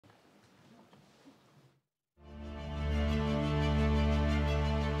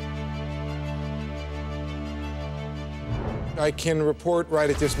I can report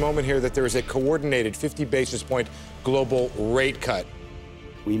right at this moment here that there is a coordinated 50 basis point global rate cut.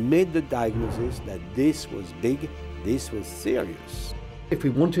 We made the diagnosis that this was big, this was serious. If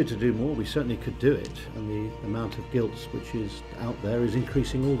we wanted to do more, we certainly could do it, and the amount of gilts which is out there is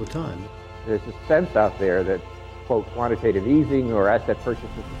increasing all the time. There's a sense out there that, quote, quantitative easing or asset purchases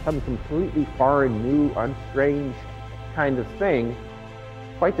is some completely foreign, new, unstrange kind of thing.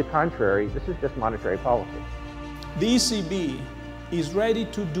 Quite the contrary, this is just monetary policy. The ECB is ready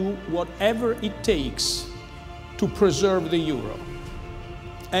to do whatever it takes to preserve the euro.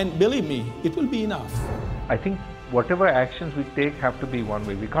 And believe me, it will be enough. I think whatever actions we take have to be one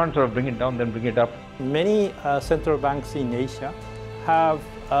way. We can't sort of bring it down, then bring it up. Many central banks in Asia have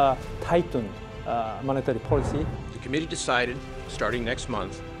tightened monetary policy. The committee decided, starting next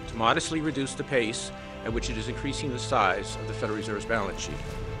month, to modestly reduce the pace at which it is increasing the size of the Federal Reserve's balance sheet.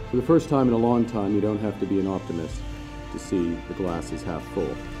 For the first time in a long time, you don't have to be an optimist to see the glass is half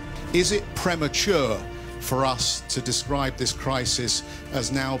full. Is it premature for us to describe this crisis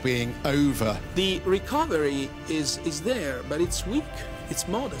as now being over? The recovery is there, but it's weak, it's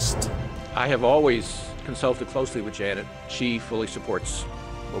modest. I have always consulted closely with Janet. She fully supports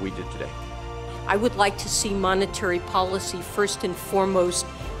what we did today. I would like to see monetary policy first and foremost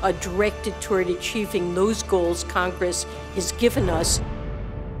directed toward achieving those goals Congress has given us.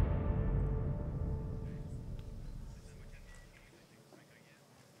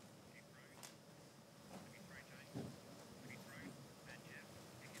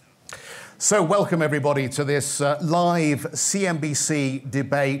 So welcome everybody to this live CNBC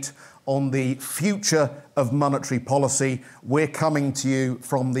debate on the future of monetary policy. We're coming to you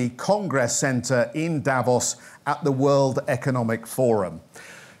from the Congress Center in Davos at the World Economic Forum.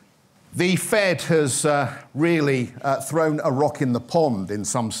 The Fed has really thrown a rock in the pond in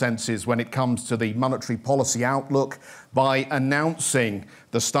some senses when it comes to the monetary policy outlook by announcing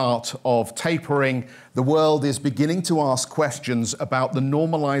the start of tapering. The world is beginning to ask questions about the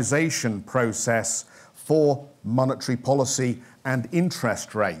normalization process for monetary policy and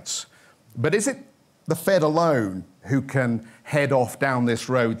interest rates. But is it the Fed alone who can head off down this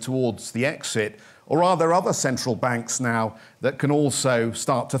road towards the exit? Or are there other central banks now that can also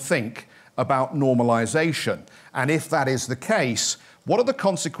start to think about normalization? And if that is the case, what are the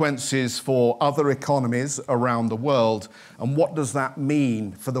consequences for other economies around the world? And what does that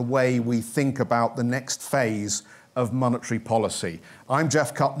mean for the way we think about the next phase of monetary policy? I'm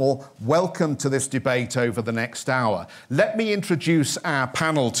Geoff Cutmore. Welcome to this debate over the next hour. Let me introduce our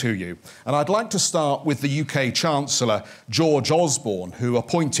panel to you. And I'd like to start with the UK Chancellor, George Osborne, who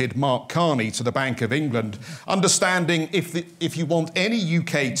appointed Mark Carney to the Bank of England, understanding if you want any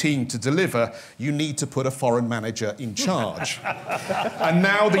UK team to deliver, you need to put a foreign manager in charge. And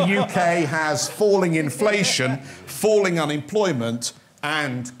now the UK has falling inflation, falling unemployment,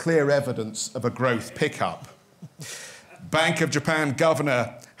 and clear evidence of a growth pickup. Bank of Japan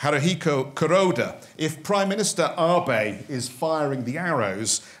Governor Haruhiko Kuroda. If Prime Minister Abe is firing the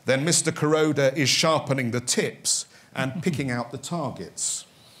arrows, then Mr. Kuroda is sharpening the tips and picking out the targets.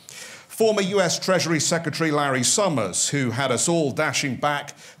 Former US Treasury Secretary Larry Summers, who had us all dashing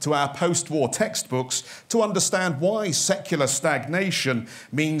back to our post-war textbooks to understand why secular stagnation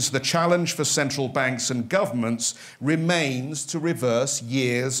means the challenge for central banks and governments remains to reverse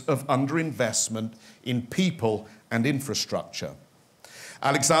years of underinvestment in people and infrastructure.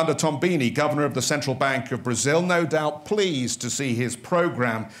 Alexandre Tombini, Governor of the Central Bank of Brazil, no doubt pleased to see his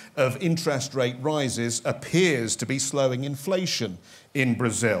programme of interest rate rises appears to be slowing inflation in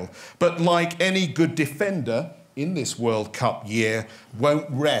Brazil. But like any good defender in this World Cup year, won't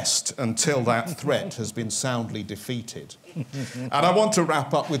rest until that threat has been soundly defeated. And I want to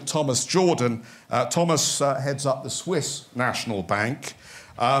wrap up with Thomas Jordan. Thomas heads up the Swiss National Bank.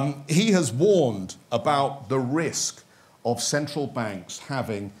 He has warned about the risk of central banks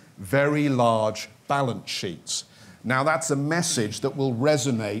having very large balance sheets. Now, that's a message that will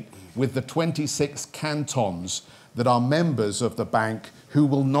resonate with the 26 cantons that are members of the bank who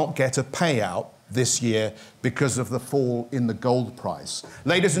will not get a payout this year because of the fall in the gold price.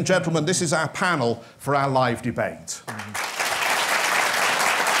 Ladies and gentlemen, this is our panel for our live debate.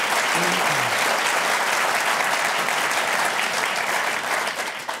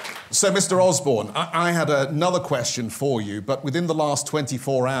 So, Mr. Osborne, I had another question for you, but within the last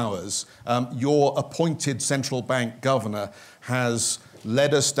 24 hours, your appointed central bank governor has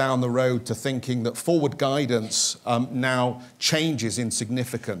led us down the road to thinking that forward guidance now changes in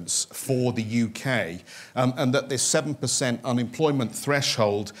significance for the UK, and that this 7% unemployment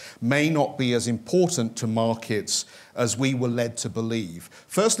threshold may not be as important to markets as we were led to believe.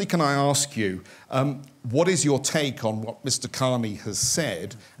 Firstly, can I ask you, what is your take on what Mr. Carney has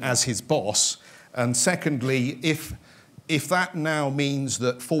said as his boss? And secondly, if that now means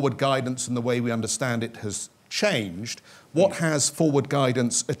that forward guidance and the way we understand it has changed, what has forward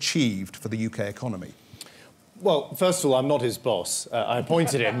guidance achieved for the UK economy? Well, first of all, I'm not his boss. I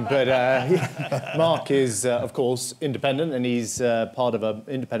appointed him, but Mark is, of course, independent, and he's part of an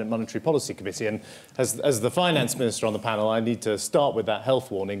independent monetary policy committee. And as the finance minister on the panel, I need to start with that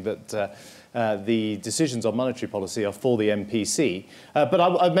health warning that the decisions on monetary policy are for the MPC. But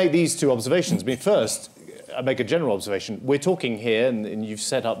I'd make these two observations. I mean, first, I make a general observation. We're talking here, and you've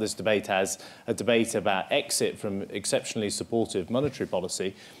set up this debate as a debate about exit from exceptionally supportive monetary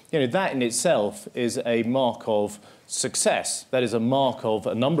policy. You know, that in itself is a mark of success. That is a mark of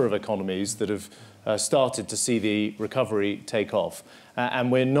a number of economies that have started to see the recovery take off.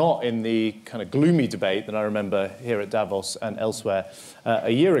 And we're not in the kind of gloomy debate that I remember here at Davos and elsewhere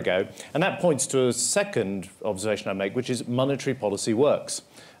a year ago. And that points to a second observation I make, which is monetary policy works.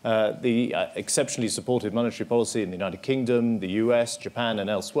 The exceptionally supportive monetary policy in the United Kingdom, the US, Japan and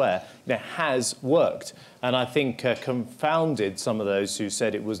elsewhere has worked. And I think confounded some of those who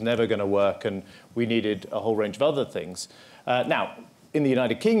said it was never going to work and we needed a whole range of other things. Now, in the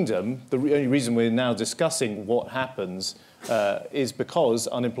United Kingdom, the only reason we're now discussing what happens is because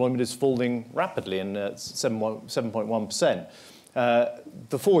unemployment is falling rapidly and 7.1%.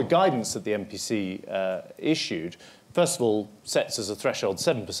 The forward guidance that the MPC issued, first of all, sets as a threshold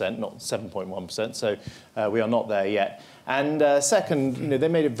 7%, not 7.1%, so we are not there yet. And second, you know, they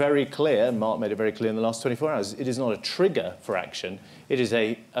made it very clear, Mark made it very clear in the last 24 hours, it is not a trigger for action, it is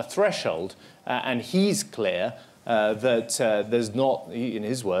a threshold, and he's clear that there's not, in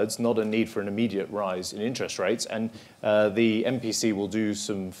his words, not a need for an immediate rise in interest rates, and the MPC will do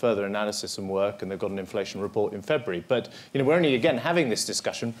some further analysis and work, and they've got an inflation report in February. But you know, we're only again having this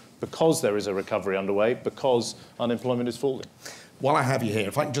discussion because there is a recovery underway, because unemployment is falling. While I have you here,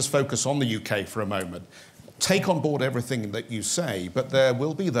 if I can just focus on the UK for a moment. Take on board everything that you say, but there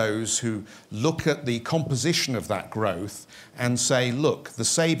will be those who look at the composition of that growth and say, look, the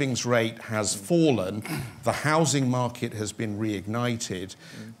savings rate has fallen, the housing market has been reignited,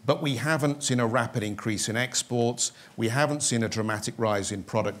 but we haven't seen a rapid increase in exports, we haven't seen a dramatic rise in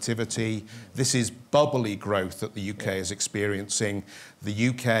productivity. This is bubbly growth that the UK is experiencing. The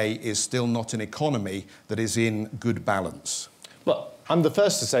UK is still not an economy that is in good balance. Well, I'm the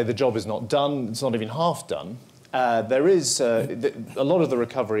first to say the job is not done. It's not even half done. There is a lot of the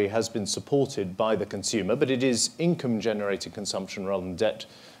recovery has been supported by the consumer, but it is income-generated consumption rather than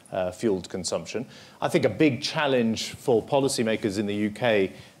debt-fueled consumption. I think a big challenge for policymakers in the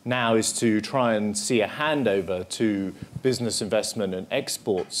UK now is to try and see a handover to business investment and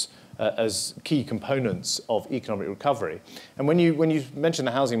exports as key components of economic recovery. And when you mention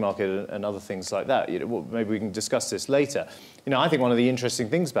the housing market and other things like that, you know, well, maybe we can discuss this later. You know, I think one of the interesting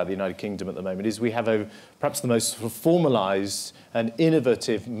things about the United Kingdom at the moment is we have perhaps the most formalised and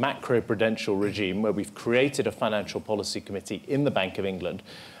innovative macro-prudential regime where we've created a financial policy committee in the Bank of England.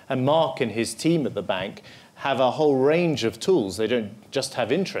 And Mark and his team at the bank have a whole range of tools. They don't just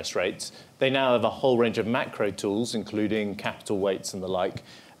have interest rates. They now have a whole range of macro tools, including capital weights and the like.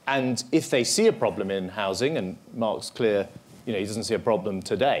 And if they see a problem in housing, and Mark's clear, you know, he doesn't see a problem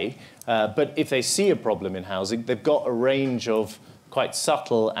today, but if they see a problem in housing, they've got a range of quite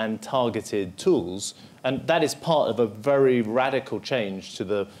subtle and targeted tools, and that is part of a very radical change to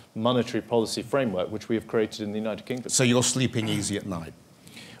the monetary policy framework which we have created in the United Kingdom. So you're sleeping easy at night?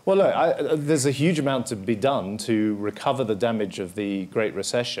 Well, look, there's a huge amount to be done to recover the damage of the Great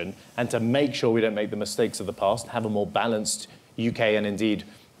Recession and to make sure we don't make the mistakes of the past, have a more balanced UK and indeed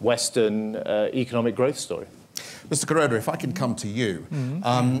Western economic growth story. Mr. Kuroda, if I can come to you.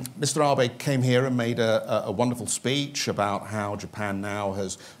 Mr. Abe came here and made a wonderful speech about how Japan now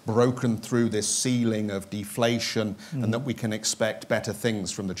has broken through this ceiling of deflation and that we can expect better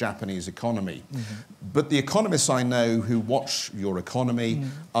things from the Japanese economy. But the economists I know who watch your economy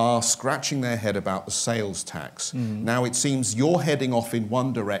are scratching their head about the sales tax. Now, it seems you're heading off in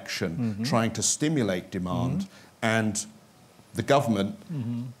one direction, trying to stimulate demand, and the government,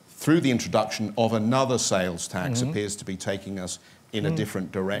 through the introduction of another sales tax, appears to be taking us in a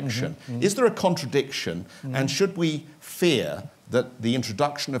different direction. Is there a contradiction, and should we fear that the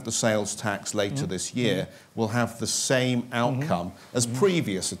introduction of the sales tax later this year will have the same outcome as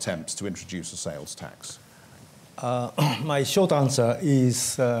previous attempts to introduce a sales tax? my short answer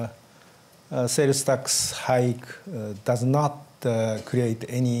is sales tax hike does not create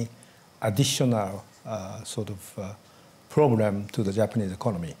any additional sort of problem to the Japanese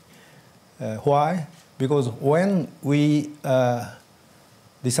economy. Why? Because when we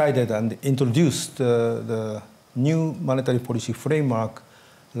decided and introduced the new monetary policy framework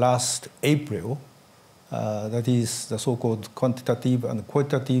last April, that is the so-called quantitative and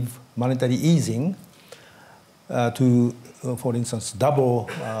qualitative monetary easing, to, for instance, double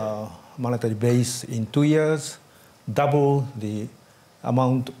monetary base in 2 years, double the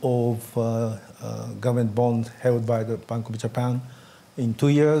amount of government bond held by the Bank of Japan in 2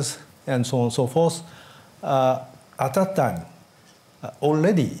 years, and so on and so forth. At that time,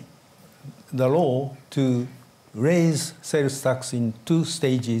 already the law to raise sales tax in 2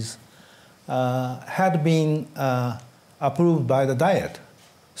 stages had been approved by the Diet.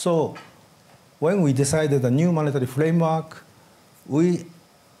 So when we decided the new monetary framework, we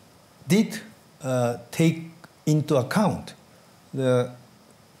did take into account the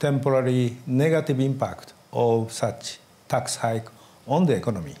temporary negative impact of such tax hike on the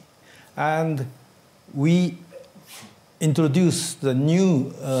economy. And we introduced the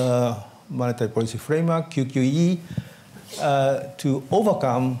new monetary policy framework, QQE, to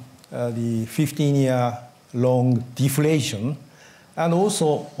overcome the 15-year-long deflation and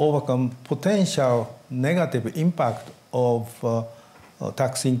also overcome potential negative impact of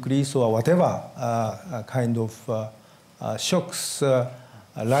tax increase or whatever kind of shocks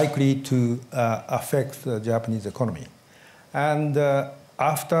likely to affect the Japanese economy. And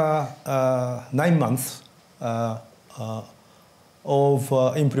after 9 months of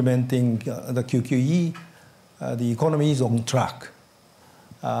implementing the QQE, the economy is on track.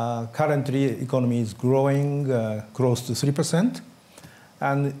 Currently, economy is growing close to 3%.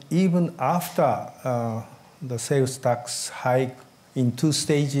 And even after the sales tax hike in 2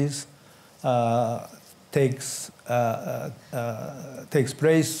 stages takes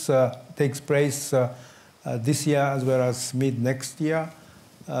place this year as well as mid next year,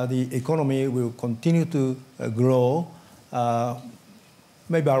 the economy will continue to grow,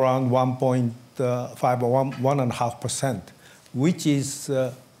 maybe around 1.5 or 1.5%, which is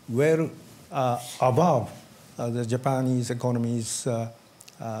well above the Japanese economy's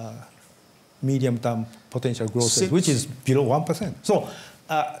medium-term potential growth rate, which is below 1%. So,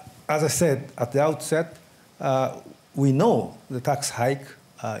 as I said at the outset, we know the tax hike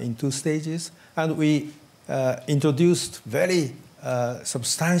in 2 stages, and we introduced very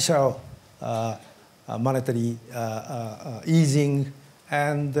substantial monetary easing,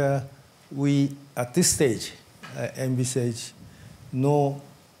 and we, at this stage, envisage no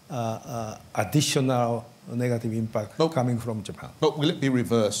additional negative impact coming from Japan. But will it be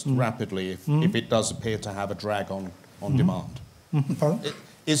reversed rapidly if it does appear to have a drag on demand? Pardon?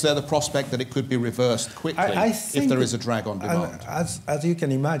 Is there the prospect that it could be reversed quickly if there is a drag on demand? As you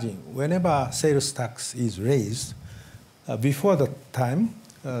can imagine, whenever sales tax is raised, before the time,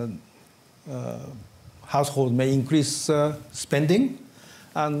 household may increase spending,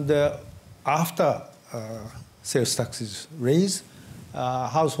 and after sales tax is raised,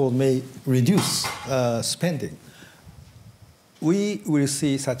 household may reduce spending. We will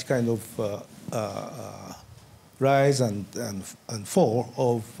see such kind of rise and fall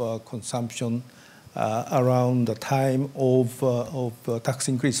of consumption around the time of tax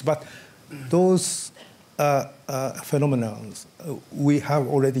increase. But those phenomena we have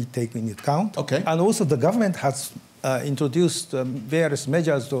already taken into account. Okay. And also the government has introduced various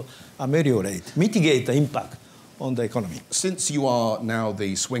measures to ameliorate, mitigate the impact on the economy. Since you are now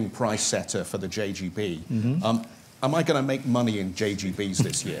the swing price setter for the JGB, am I going to make money in JGBs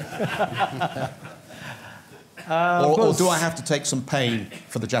this year? Or do I have to take some pain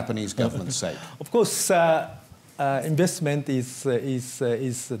for the Japanese government's sake? Of course, investment is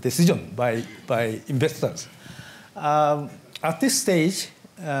a decision by investors. At this stage,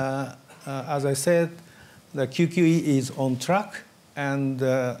 as I said, the QQE is on track, and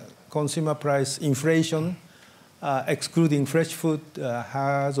consumer price inflation, excluding fresh food,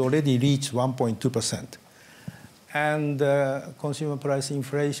 has already reached 1.2%. And consumer price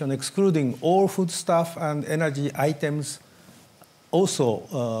inflation, excluding all foodstuff and energy items,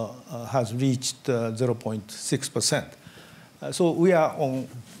 also has reached 0.6%. So we are on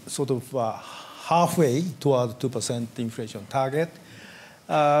sort of halfway toward 2% inflation target.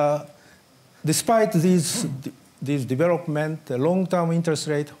 Despite these development, the long-term interest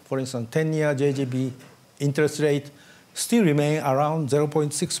rate, for instance, 10-year JGB interest rate, still remain around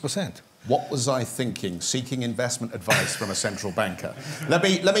 0.6%. What was I thinking? Seeking investment advice from a central banker. Let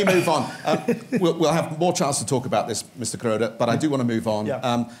me move on. We'll have more chance to talk about this, Mr. Kuroda, but I do want to move on.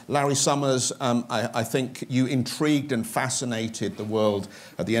 Yeah. Larry Summers, I think you intrigued and fascinated the world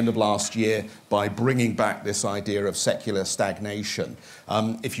at the end of last year by bringing back this idea of secular stagnation.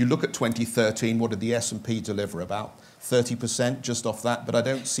 If you look at 2013, what did the S&P deliver? About 30% just off that, but I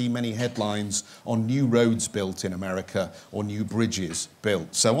don't see many headlines on new roads built in America or new bridges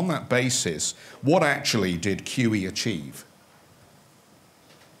built. So on that basis, what actually did QE achieve?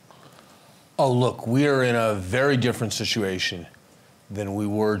 Oh, look, we are in a very different situation than we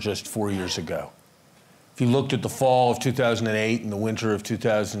were just 4 years ago. If you looked at the fall of 2008 and the winter of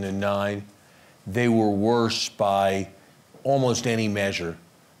 2009, they were worse by almost any measure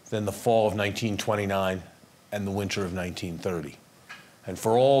than the fall of 1929 and the winter of 1930. And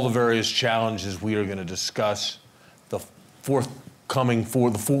for all the various challenges we are going to discuss, the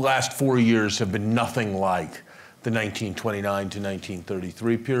last 4 years have been nothing like the 1929 to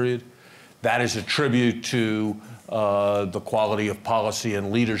 1933 period. That is a tribute to the quality of policy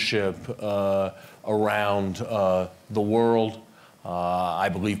and leadership around the world. I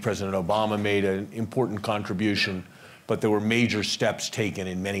believe President Obama made an important contribution, but there were major steps taken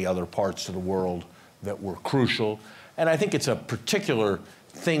in many other parts of the world that were crucial. And I think it's a particular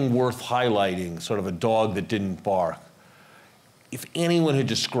thing worth highlighting, sort of a dog that didn't bark. If anyone had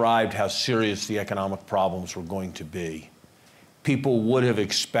described how serious the economic problems were going to be, people would have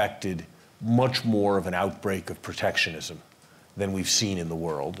expected much more of an outbreak of protectionism than we've seen in the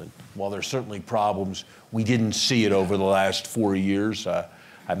world. And while there's certainly problems, we didn't see it over the last 4 years. I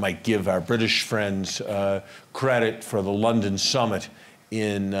might give our British friends credit for the London summit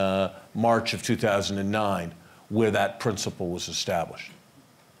in March of 2009, where that principle was established.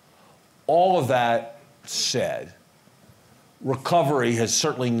 All of that said, recovery has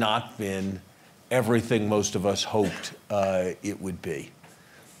certainly not been everything most of us hoped it would be.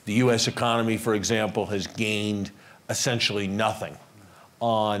 The US economy, for example, has gained essentially nothing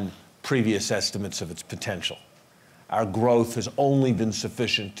on previous estimates of its potential. Our growth has only been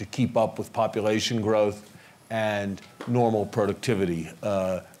sufficient to keep up with population growth and normal productivity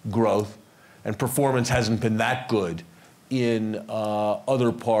growth, and performance hasn't been that good in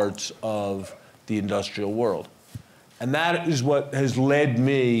other parts of the industrial world. And that is what has led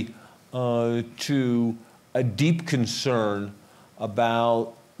me to a deep concern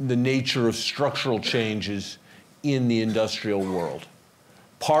about the nature of structural changes in the industrial world.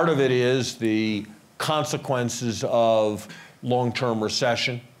 Part of it is the consequences of long-term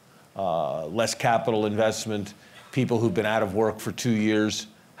recession, less capital investment. People who've been out of work for 2 years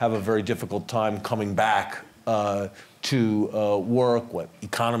have a very difficult time coming back to work, what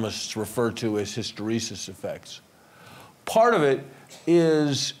economists refer to as hysteresis effects. Part of it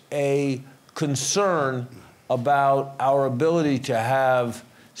is a concern about our ability to have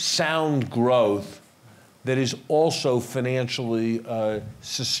sound growth that is also financially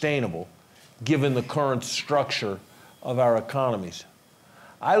sustainable, given the current structure of our economies.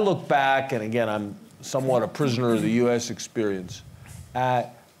 I look back, and again, I'm somewhat a prisoner of the US experience,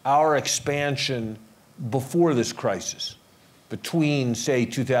 at our expansion before this crisis, between, say,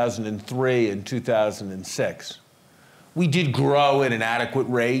 2003 and 2006. We did grow at an adequate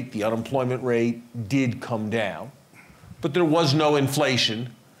rate. The unemployment rate did come down. But there was no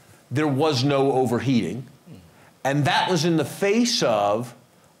inflation. There was no overheating. And that was in the face of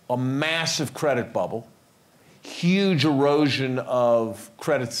a massive credit bubble, huge erosion of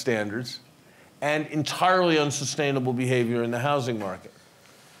credit standards, and entirely unsustainable behavior in the housing market.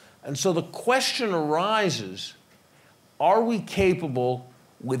 And so the question arises, are we capable,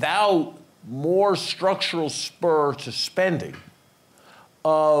 without more structural spur to spending,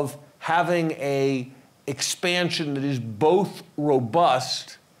 of having an expansion that is both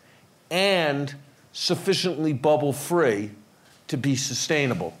robust and sufficiently bubble-free to be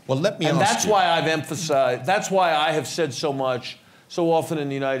sustainable? Well, let me ask you. And that's why I've emphasized, that's why I have said so much, so often in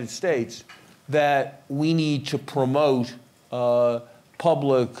the United States, that we need to promote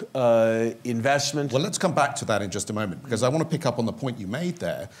public investment. Well, let's come back to that in just a moment, because I want to pick up on the point you made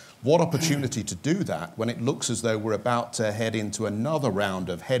there. What opportunity to do that when it looks as though we're about to head into another round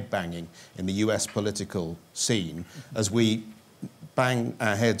of headbanging in the US political scene as we bang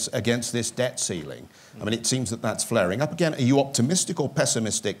our heads against this debt ceiling. I mean, it seems that that's flaring up again. Are you optimistic or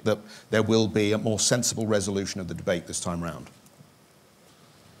pessimistic that there will be a more sensible resolution of the debate this time round?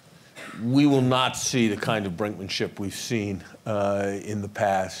 We will not see the kind of brinkmanship we've seen in the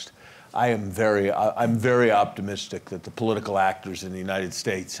past. I'm very optimistic that the political actors in the United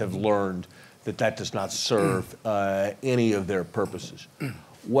States have learned that that does not serve any of their purposes.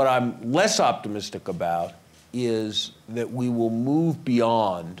 What I'm less optimistic about is that we will move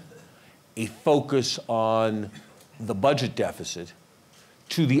beyond a focus on the budget deficit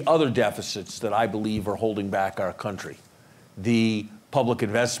to the other deficits that I believe are holding back our country. The public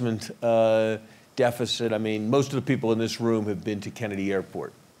investment deficit. I mean, most of the people in this room have been to Kennedy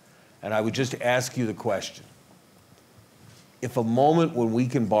Airport. And I would just ask you the question. If a moment when we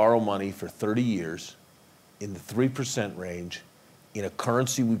can borrow money for 30 years in the 3% range, in a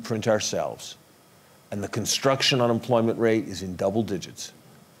currency we print ourselves, and the construction unemployment rate is in double digits,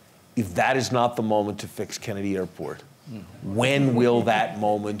 if that is not the moment to fix Kennedy Airport, when will that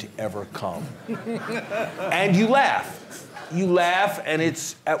moment ever come? And you laugh. You laugh, and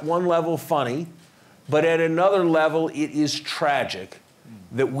it's at one level funny, but at another level it is tragic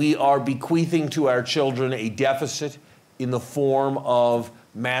that we are bequeathing to our children a deficit in the form of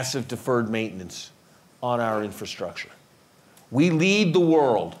massive deferred maintenance on our infrastructure. We lead the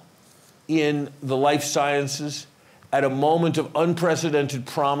world in the life sciences at a moment of unprecedented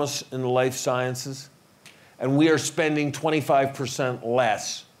promise in the life sciences, and we are spending 25%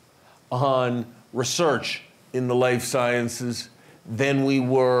 less on research in the life sciences than we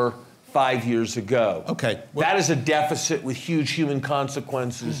were 5 years ago. Okay. That is a deficit with huge human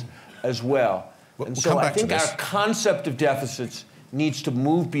consequences as well. And so I think our concept of deficits needs to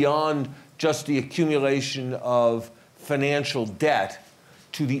move beyond just the accumulation of financial debt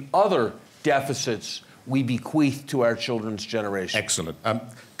to the other deficits we bequeath to our children's generation. Excellent.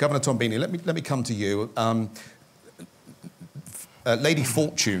 Governor Tombini, let me come to you. Lady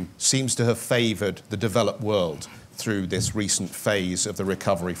Fortune seems to have favoured the developed world through this recent phase of the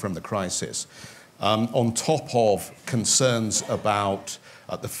recovery from the crisis. On top of concerns about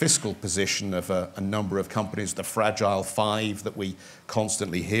the fiscal position of a number of companies, the fragile five that we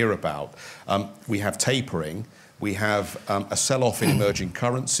constantly hear about, we have tapering, we have a sell-off in emerging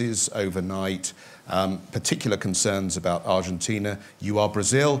currencies overnight, particular concerns about Argentina. You are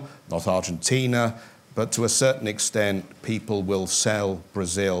Brazil, not Argentina, but to a certain extent, people will sell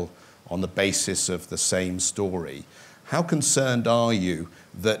Brazil on the basis of the same story. How concerned are you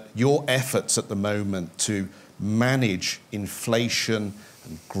that your efforts at the moment to manage inflation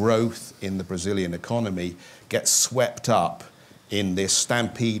and growth in the Brazilian economy get swept up in this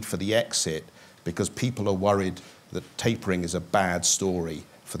stampede for the exit because people are worried that tapering is a bad story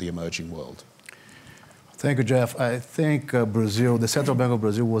for the emerging world? Thank you, Geoff. I think Brazil, the Central Bank of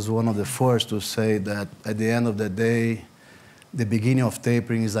Brazil was one of the first to say that at the end of the day, the beginning of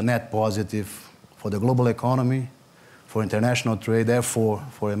tapering is a net positive for the global economy, for international trade, therefore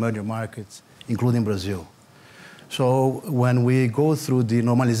for emerging markets, including Brazil. So when we go through the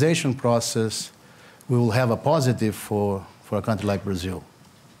normalization process, we will have a positive for a country like Brazil.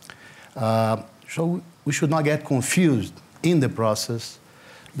 So we should not get confused in the process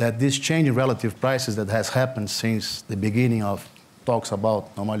that this change in relative prices that has happened since the beginning of talks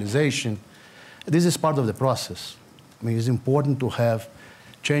about normalization, this is part of the process. I mean, it's important to have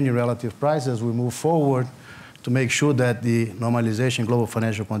change in relative prices as we move forward to make sure that the normalization in global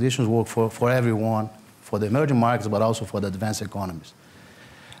financial conditions work for everyone, for the emerging markets, but also for the advanced economies.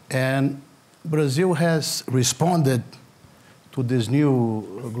 And Brazil has responded to this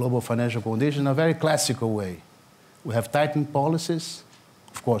new global financial condition in a very classical way. We have tightening policies.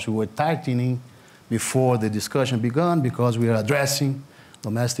 Of course, we were tightening before the discussion began because we are addressing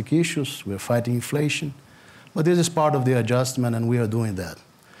domestic issues, we are fighting inflation. But this is part of the adjustment, and we are doing that.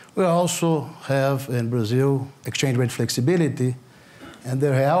 We also have in Brazil exchange rate flexibility, and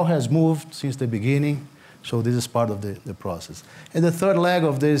the real has moved since the beginning, so this is part of the process. And the third leg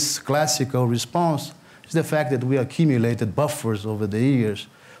of this classical response is the fact that we accumulated buffers over the years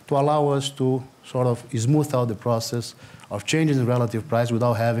to allow us to sort of smooth out the process of changes in relative price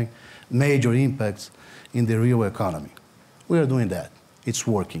without having major impacts in the real economy. We are doing that. It's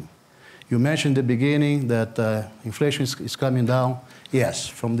working. You mentioned at the beginning that inflation is coming down. Yes,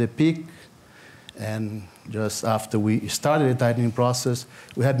 from the peak, and just after we started the tightening process,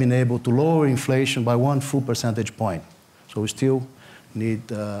 we have been able to lower inflation by 1 full percentage point. So we still need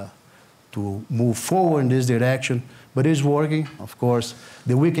to move forward in this direction, but it's working. Of course,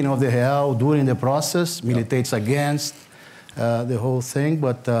 the weakening of the real during the process militates against the whole thing,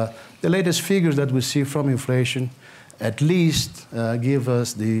 but the latest figures that we see from inflation at least give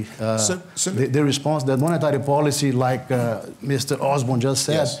us the response that monetary policy, like Mr. Osborne just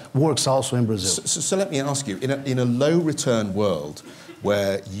said, works also in Brazil. So let me ask you, in a low-return world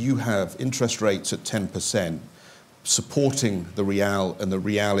where you have interest rates at 10% supporting the real and the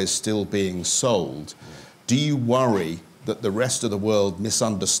real is still being sold, do you worry that the rest of the world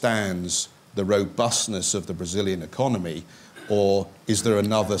misunderstands the robustness of the Brazilian economy or is there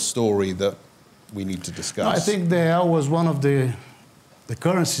another story that we need to discuss? No, I think the real was one of the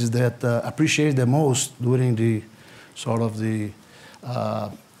currencies that appreciated the most during the sort of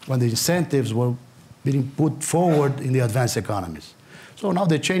when the incentives were being put forward in the advanced economies. So now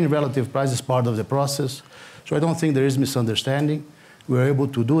the change in relative price is part of the process. So I don't think there is misunderstanding. We're able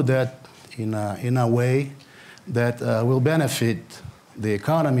to do that in a way that will benefit the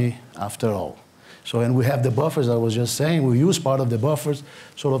economy after all. So, and we have the buffers, I was just saying, we use part of the buffers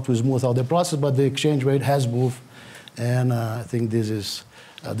sort of to smooth out the process, but the exchange rate has moved, and I think this is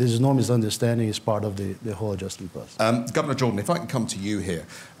no misunderstanding, is part of the whole adjustment process. Governor Jordan, if I can come to you here.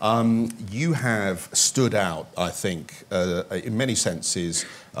 You have stood out, I think, in many senses,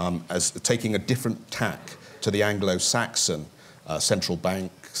 as taking a different tack to the Anglo-Saxon central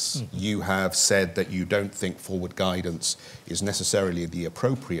banks. You have said that you don't think forward guidance is necessarily the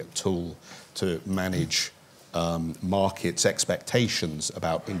appropriate tool to manage markets' expectations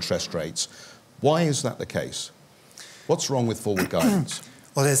about interest rates. Why is that the case? What's wrong with forward guidance?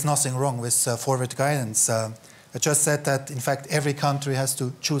 Well, there's nothing wrong with forward guidance. I just said that, in fact, every country has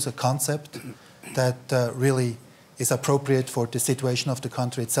to choose a concept that really is appropriate for the situation of the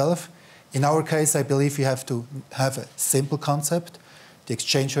country itself. In our case, I believe we have to have a simple concept. The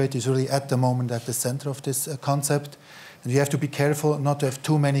exchange rate is really at the moment at the center of this concept. And you have to be careful not to have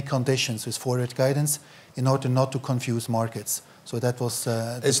too many conditions with forward guidance in order not to confuse markets. So that was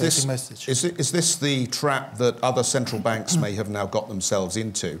the basic message. Is this the trap that other central banks may have now got themselves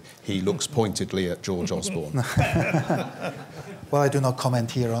into? He looks pointedly at George Osborne. Well, I do not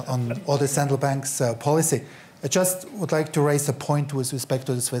comment here on other central banks' policy. I just would like to raise a point with respect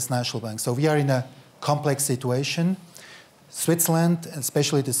to the Swiss National Bank. So we are in a complex situation. Switzerland,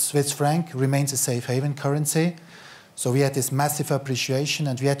 especially the Swiss franc, remains a safe haven currency. So we had this massive appreciation,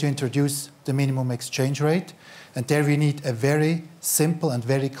 and we had to introduce the minimum exchange rate. And there we need a very simple and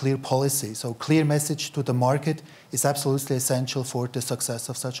very clear policy. So clear message to the market is absolutely essential for the success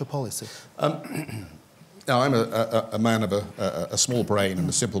of such a policy. Now, I'm a man of a small brain and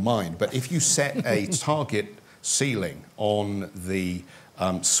a simple mind, but if you set a target ceiling on the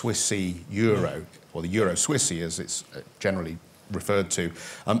Swissy euro, or the euro Swissy as it's generally referred to,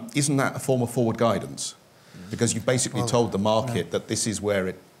 isn't that a form of forward guidance? Because you've basically told the market that this is where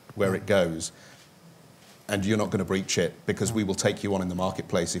it goes, and you're not going to breach it because we will take you on in the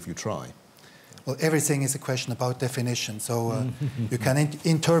marketplace if you try. Well, everything is a question about definition. So you can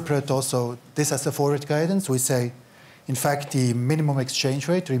interpret also this as a forward guidance. We say, in fact, the minimum exchange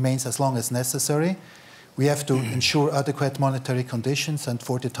rate remains as long as necessary. We have to ensure adequate monetary conditions, and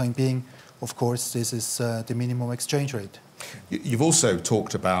for the time being, of course, this is the minimum exchange rate. You've also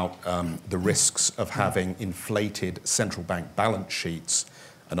talked about the risks of having inflated central bank balance sheets.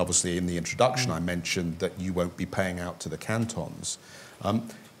 And obviously in the introduction I mentioned that you won't be paying out to the cantons.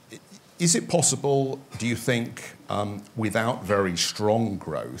 Is it possible, do you think, without very strong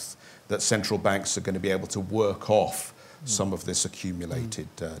growth, that central banks are going to be able to work off some of this accumulated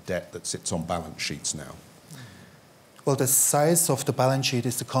debt that sits on balance sheets now? Well, the size of the balance sheet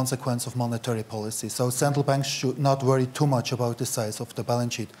is the consequence of monetary policy. So central banks should not worry too much about the size of the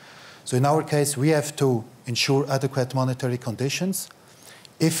balance sheet. So in our case, we have to ensure adequate monetary conditions.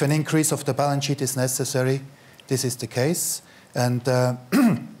 If an increase of the balance sheet is necessary, this is the case, and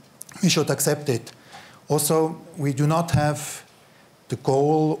we should accept it. Also, we do not have the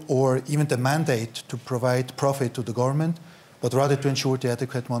goal or even the mandate to provide profit to the government, but rather to ensure the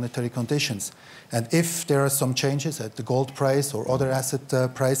adequate monetary conditions. And if there are some changes at the gold price or other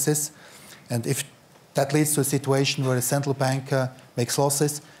asset prices, and if that leads to a situation where a central bank makes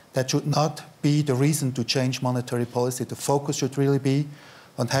losses, that should not be the reason to change monetary policy. The focus should really be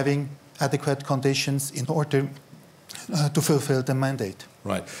on having adequate conditions in order to fulfill the mandate.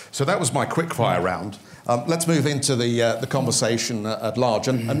 Right. So that was my quick-fire round. Let's move into the conversation at large.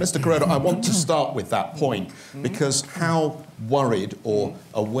 And Mr. Kuroda, I want to start with that point, because how worried or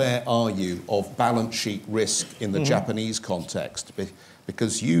aware are you of balance sheet risk in the Japanese context?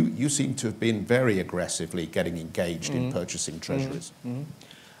 Because you seem to have been very aggressively getting engaged in purchasing treasuries.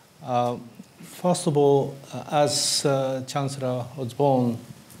 First of all, as Chancellor Osborne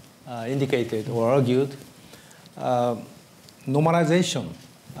indicated or argued, normalization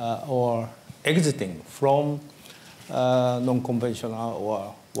or exiting from non-conventional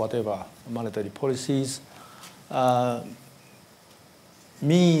or whatever monetary policies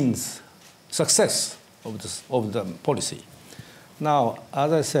means success of the policy. Now,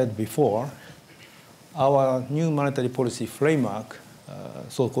 as I said before, our new monetary policy framework,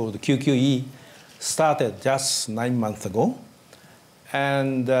 so-called QQE, started just 9 months ago.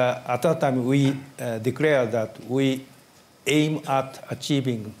 And at that time, we declared that we aim at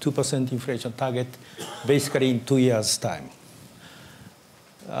achieving 2% inflation target basically in 2 years' time.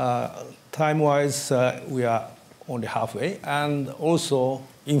 Time-wise, we are only halfway, and also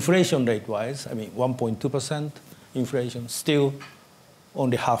inflation rate-wise, I mean 1.2% inflation, still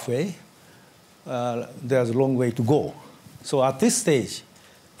only halfway. There's a long way to go. So at this stage,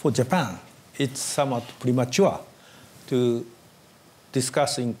 for Japan, it's somewhat premature to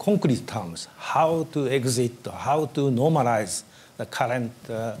discuss in concrete terms how to exit, how to normalize the current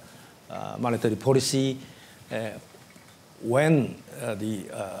monetary policy when the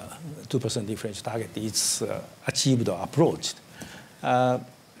 2% inflation target is achieved or approached.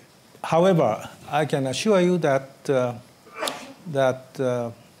 However, I can assure you that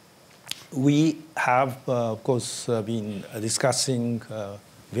we have, of course, been discussing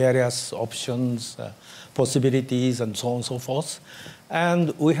various options, possibilities, and so on and so forth.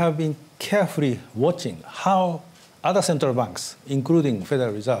 And we have been carefully watching how other central banks, including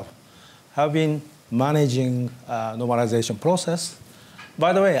Federal Reserve, have been managing normalization process.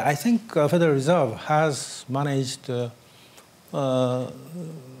 By the way, I think Federal Reserve has managed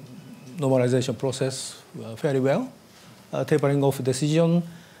normalization process fairly well. Tapering off decision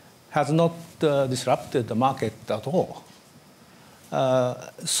has not disrupted the market at all.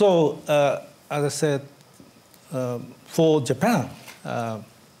 So, as I said, for Japan,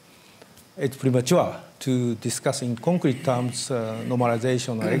 it's premature to discuss in concrete terms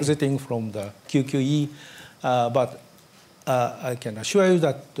normalization or exiting from the QQE, but I can assure you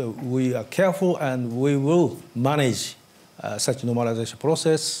that we are careful and we will manage such normalization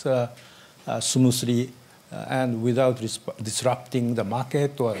process smoothly and without disrupting the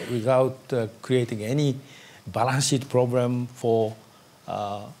market or without creating any balance sheet problem for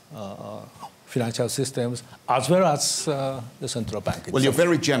financial systems, as well as the central bank itself. Well, you're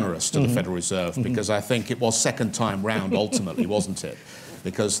very generous to the Federal Reserve because I think it was second time round ultimately, wasn't it?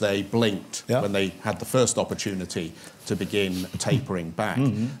 Because they blinked when they had the first opportunity to begin tapering back.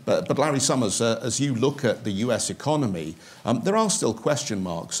 But Larry Summers, as you look at the US economy, there are still question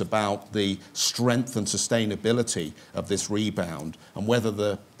marks about the strength and sustainability of this rebound and whether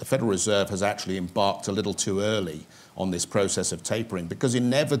the Federal Reserve has actually embarked a little too early on this process of tapering, because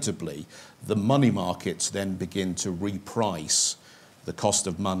inevitably the money markets then begin to reprice the cost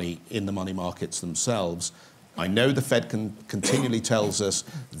of money in the money markets themselves. I know the Fed continually tells us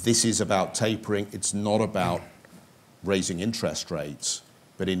this is about tapering, it's not about raising interest rates,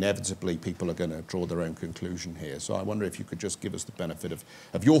 but inevitably people are going to draw their own conclusion here. So I wonder if you could just give us the benefit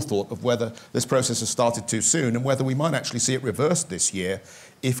of your thought of whether this process has started too soon and whether we might actually see it reversed this year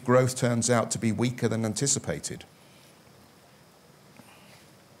if growth turns out to be weaker than anticipated.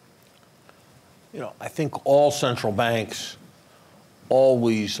 You know, I think all central banks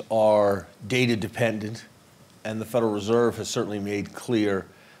always are data dependent, and the Federal Reserve has certainly made clear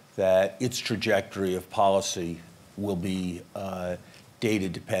that its trajectory of policy will be data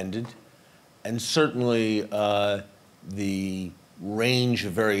dependent. And certainly the range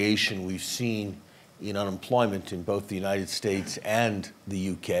of variation we've seen in unemployment in both the United States and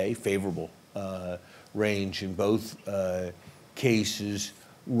the UK, favorable range in both cases,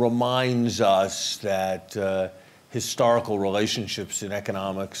 reminds us that historical relationships in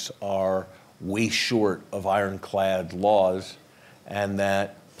economics are way short of ironclad laws, and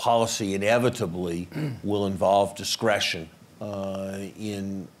that policy inevitably will involve discretion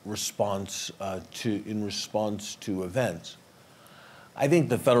in response to events. I think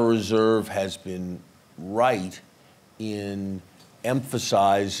the Federal Reserve has been right in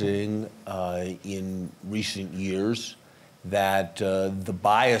emphasizing in recent years that the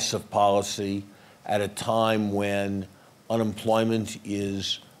bias of policy at a time when unemployment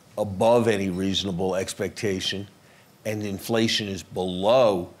is above any reasonable expectation and inflation is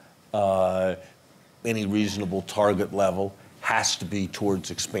below any reasonable target level has to be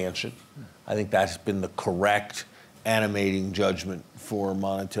towards expansion. I think that's been the correct animating judgment for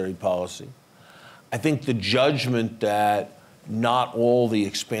monetary policy. I think the judgment that not all the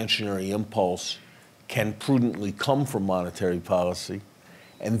expansionary impulse can prudently come from monetary policy,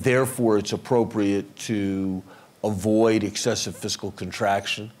 and therefore it's appropriate to avoid excessive fiscal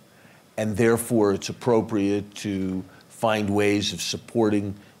contraction, and therefore it's appropriate to find ways of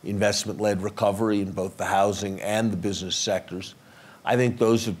supporting investment-led recovery in both the housing and the business sectors. I think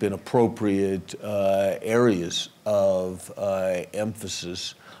those have been appropriate areas of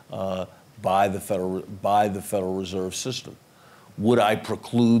emphasis by the Federal Reserve System. Would I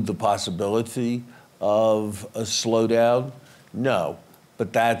preclude the possibility of a slowdown? No,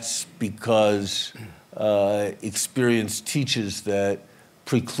 but that's because experience teaches that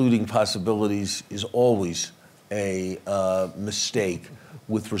precluding possibilities is always a mistake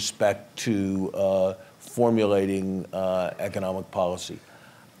with respect to formulating economic policy.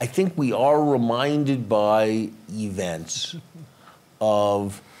 I think we are reminded by events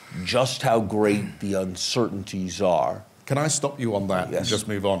of just how great the uncertainties are. Can I stop you on that and just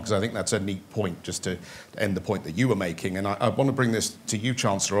move on? Because I think that's a neat point, just to end the point that you were making. And I want to bring this to you,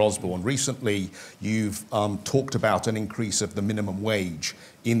 Chancellor Osborne. Recently, you've talked about an increase of the minimum wage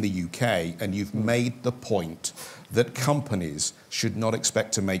in the UK, and you've made the point that companies should not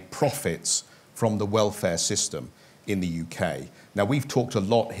expect to make profits from the welfare system in the UK. Now, we've talked a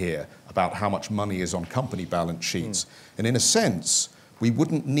lot here about how much money is on company balance sheets. And in a sense, we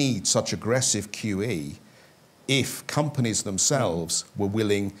wouldn't need such aggressive QE if companies themselves were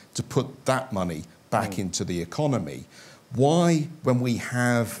willing to put that money back into the economy. Why, when we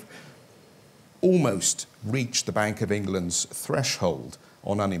have almost reached the Bank of England's threshold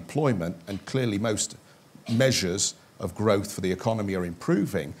on unemployment, and clearly most measures of growth for the economy are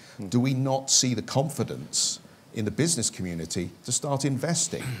improving, do we not see the confidence in the business community to start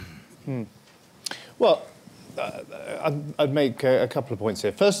investing? Well, I'd make a couple of points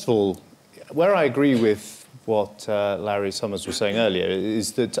here. First of all, where I agree with what Larry Summers was saying earlier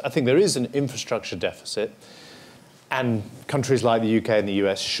is that I think there is an infrastructure deficit, and countries like the UK and the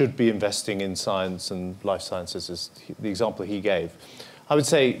US should be investing in science and life sciences, as the example he gave. I would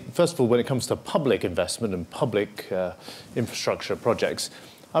say, first of all, when it comes to public investment and public infrastructure projects,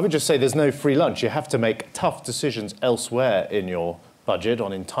 I would just say there's no free lunch. You have to make tough decisions elsewhere in your budget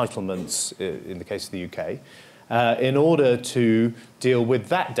on entitlements, in the case of the UK, in order to deal with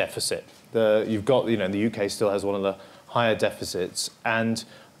that deficit. You've got, the UK still has one of the higher deficits, and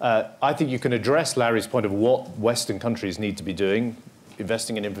I think you can address Larry's point of what Western countries need to be doing,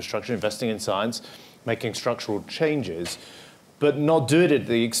 investing in infrastructure, investing in science, making structural changes, but not do it at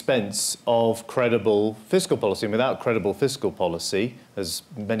the expense of credible fiscal policy. And without credible fiscal policy, as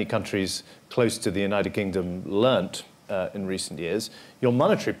many countries close to the United Kingdom learnt in recent years, your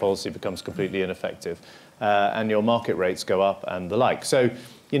monetary policy becomes completely ineffective, and your market rates go up and the like. So,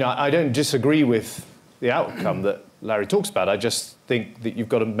 I don't disagree with the outcome that Larry talks about. I just think that you've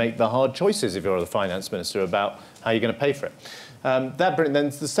got to make the hard choices if you're the finance minister about how you're going to pay for it. Then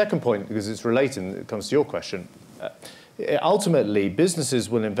the second point, because it's related and it comes to your question, ultimately, businesses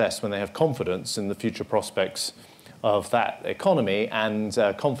will invest when they have confidence in the future prospects of that economy and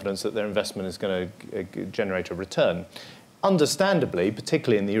confidence that their investment is going to generate a return. Understandably,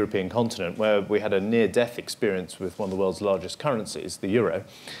 particularly in the European continent, where we had a near-death experience with one of the world's largest currencies, the euro,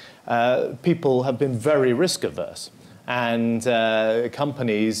 people have been very risk-averse. And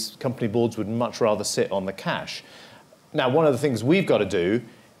company boards would much rather sit on the cash. Now, one of the things we've got to do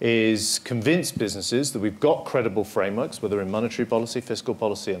is convince businesses that we've got credible frameworks, whether in monetary policy, fiscal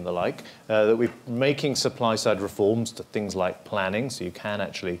policy and the like, that we're making supply-side reforms to things like planning, so you can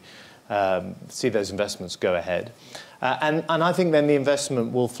actually see those investments go ahead. And I think then the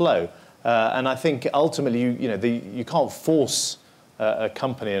investment will flow. And I think ultimately, you can't force a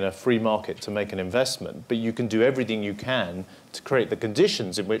company in a free market to make an investment, but you can do everything you can to create the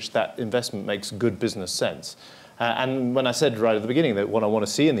conditions in which that investment makes good business sense. And when I said right at the beginning that what I want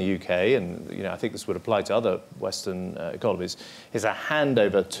to see in the UK, and I think this would apply to other Western economies, is a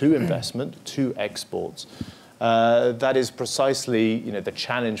handover to investment, to exports. That is precisely the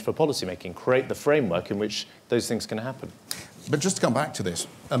challenge for policymaking. Create the framework in which those things can happen. But just to come back to this,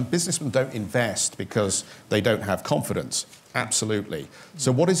 businessmen don't invest because they don't have confidence. Absolutely.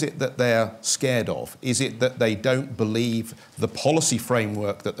 So what is it that they're scared of? Is it that they don't believe the policy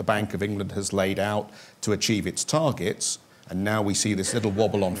framework that the Bank of England has laid out to achieve its targets, and now we see this little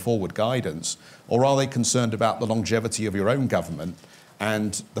wobble on forward guidance? Or are they concerned about the longevity of your own government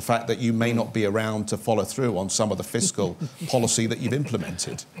and the fact that you may not be around to follow through on some of the fiscal policy that you've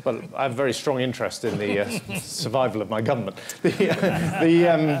implemented? Well, I have a very strong interest in the survival of my government.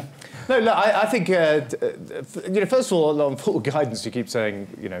 No, look, I think, first of all, on forward guidance, you keep saying,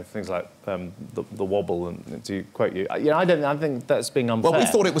 things like the wobble, and to quote you, I think that's being unfair. Well, we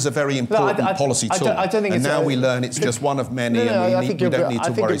thought it was a very important policy tool, and now we learn it's just one of many, and we don't need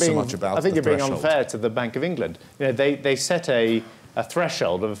to worry so much about the threshold. I think you're being unfair to the Bank of England. They set a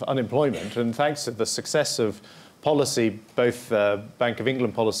threshold of unemployment, and thanks to the success of policy, both Bank of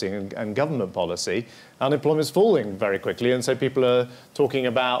England policy and government policy, unemployment is falling very quickly, and so people are talking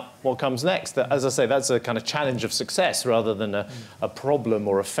about what comes next. As I say, that's a kind of challenge of success rather than a problem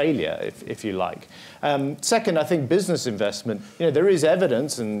or a failure, if you like. Second, I think business investment, there is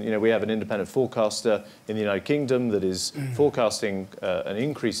evidence, and we have an independent forecaster in the United Kingdom that is forecasting an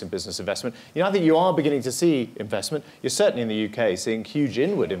increase in business investment. I think you are beginning to see investment. You're certainly in the UK seeing huge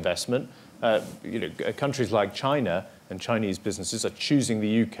inward investment, Countries like China and Chinese businesses are choosing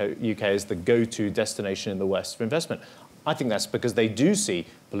the UK as the go-to destination in the West for investment. I think that's because they do see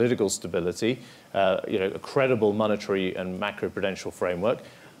political stability, a credible monetary and macroprudential framework,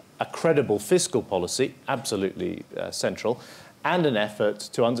 a credible fiscal policy, absolutely central, and an effort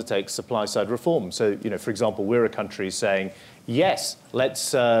to undertake supply-side reform. So, for example, we're a country saying, yes,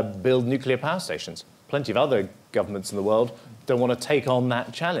 let's build nuclear power stations. Plenty of other governments in the world don't want to take on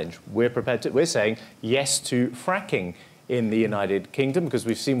that challenge. We're prepared to. We're saying yes to fracking in the United Kingdom because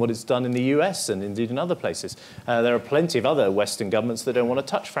we've seen what it's done in the US and indeed in other places. There are plenty of other Western governments that don't want to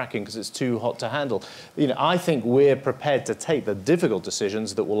touch fracking because it's too hot to handle. I think we're prepared to take the difficult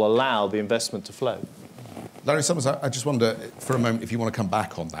decisions that will allow the investment to flow. Larry Summers, I just wonder for a moment if you want to come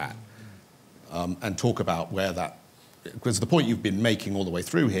back on that and talk about where that, because the point you've been making all the way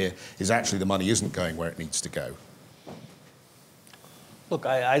through here is actually the money isn't going where it needs to go. Look,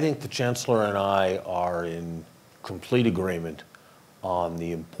 I think the Chancellor and I are in complete agreement on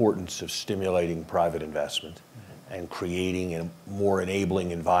the importance of stimulating private investment and creating a more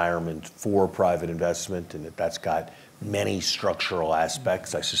enabling environment for private investment, and that's got many structural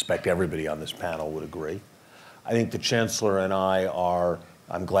aspects. I suspect everybody on this panel would agree. I think the Chancellor and I are,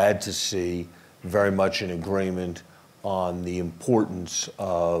 I'm glad to see, very much in agreement on the importance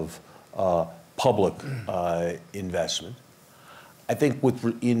of public investment. I think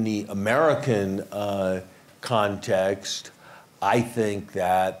in the American context, I think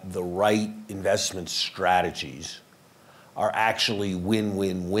that the right investment strategies are actually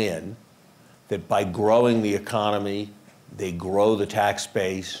win-win-win, that by growing the economy, they grow the tax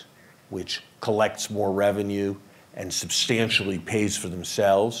base, which collects more revenue and substantially pays for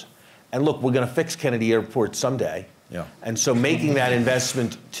themselves. And look, we're going to fix Kennedy Airport someday. Yeah. And so making that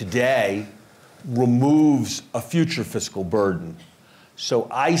investment today removes a future fiscal burden. So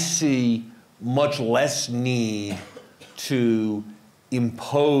I see much less need to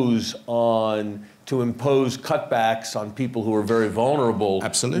impose cutbacks on people who are very vulnerable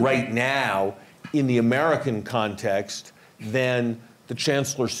right now in the American context than the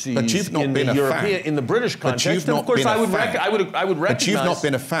Chancellor sees in the British context. And of course, I would recognize. But you've not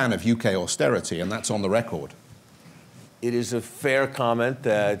been a fan of UK austerity, and that's on the record. It is a fair comment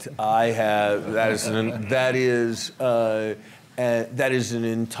that I have. That is an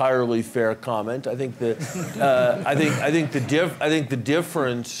entirely fair comment. I think the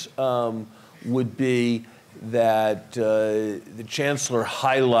difference would be that the Chancellor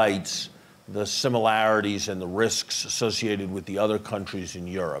highlights the similarities and the risks associated with the other countries in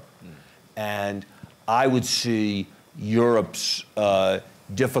Europe, and I would see Europe's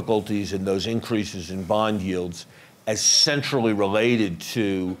difficulties in those increases in bond yields as centrally related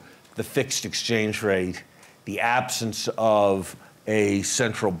to the fixed exchange rate, the absence of a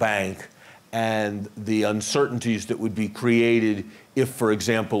central bank, and the uncertainties that would be created if, for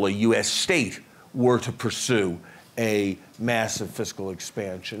example, a U.S. state were to pursue a massive fiscal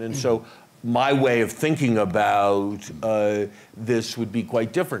expansion. And so my way of thinking about this would be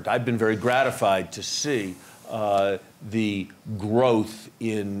quite different. I've been very gratified to see the growth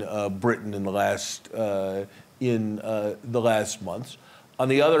in Britain in the last months. On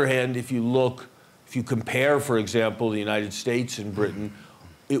the other hand, if you compare, for example, the United States and Britain,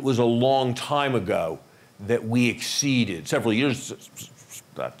 it was a long time ago that we exceeded, a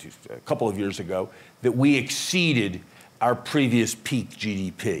couple of years ago, that we exceeded our previous peak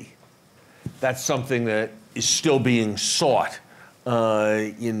GDP. That's something that is still being sought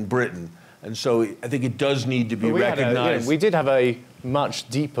in Britain. And so I think it does need to be recognized. We did have a much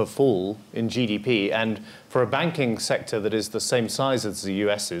deeper fall in GDP, and for a banking sector that is the same size as the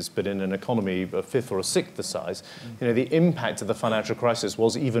US's, but in an economy a fifth or a sixth the size, the impact of the financial crisis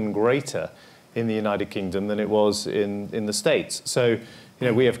was even greater in the United Kingdom than it was in the States. So,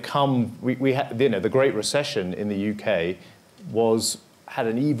 we have come. We had, the Great Recession in the UK had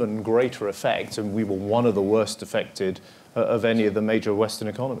an even greater effect, and we were one of the worst affected of any of the major Western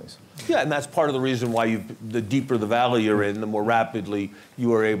economies. Yeah, and that's part of the reason why the deeper the valley you're in, the more rapidly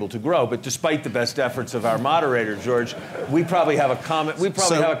you are able to grow. But despite the best efforts of our moderator, George, we probably have a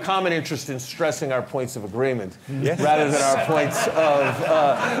common interest in stressing our points of agreement, rather than our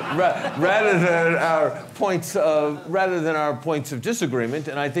points of disagreement.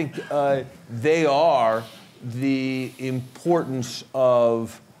 And I think they are the importance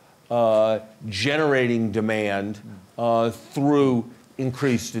of generating demand through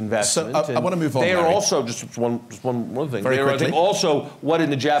increased investment. So I want to move on. They are Larry. also, just one thing, Very they are, I quickly. think, also what in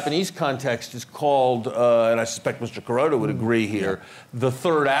the Japanese context is called, and I suspect Mr. Kuroda would agree here, the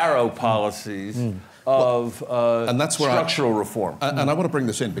third arrow policies of and that's where structural reform. And I want to bring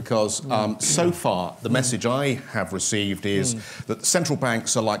this in because so far the message I have received is that central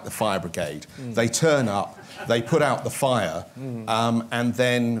banks are like the fire brigade. They turn up, they put out the fire, and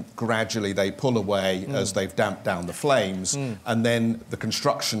then gradually they pull away as they've damped down the flames, and then the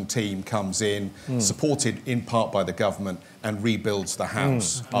construction team comes in, supported in part by the government, and rebuilds the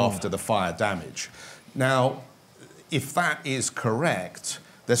house after the fire damage. Now, if that is correct,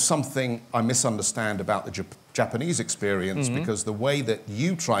 there's something I misunderstand about the Japanese experience, because the way that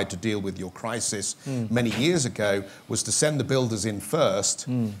you tried to deal with your crisis many years ago was to send the builders in first,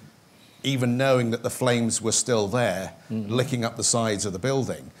 even knowing that the flames were still there, licking up the sides of the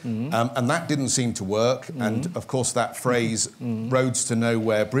building. And that didn't seem to work. And of course, that phrase, roads to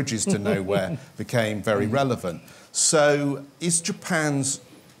nowhere, bridges to nowhere, became very relevant. So is Japan's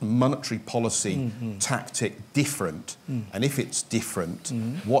monetary policy tactic different? And if it's different,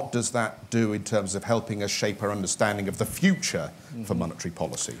 what does that do in terms of helping us shape our understanding of the future for monetary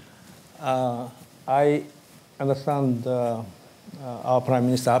policy? I understand our Prime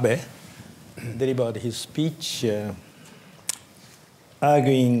Minister Abe delivered his speech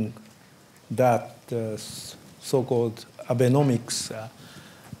arguing that so-called Abenomics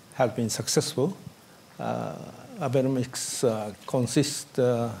has been successful. Abenomics consists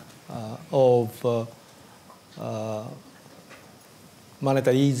of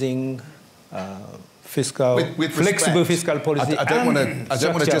monetary easing, fiscal, with flexible respect, fiscal policy. I don't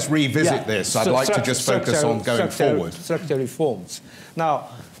want to just revisit this. I'd like to just focus on going forward. Structural reforms. Now,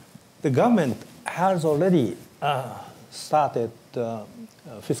 the government has already started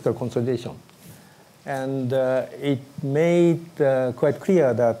fiscal consolidation, and it made quite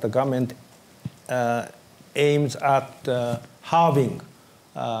clear that the government aims at halving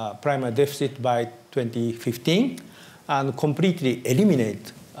primary deficit by 2015 and completely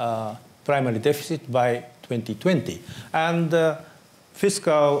eliminate primary deficit by 2020. And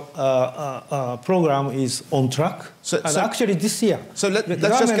fiscal program is on track. Actually this year. So let's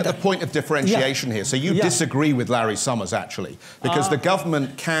just get the point of differentiation here. So you disagree with Larry Summers, actually, because the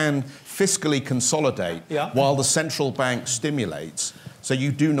government can fiscally consolidate while the central bank stimulates. So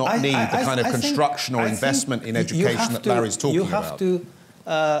you do not need the kind of construction or investment in education that Larry's talking about. You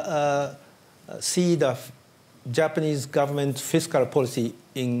have to see the Japanese government fiscal policy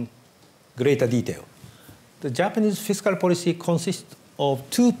in greater detail. The Japanese fiscal policy consists of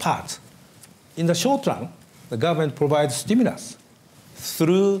two parts. In the short run, the government provides stimulus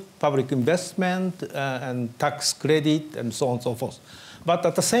through public investment and tax credit and so on and so forth. But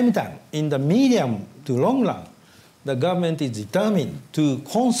at the same time, in the medium to long run, the government is determined to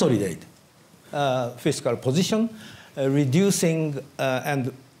consolidate fiscal position, reducing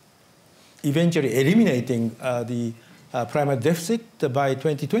and eventually eliminating the primary deficit by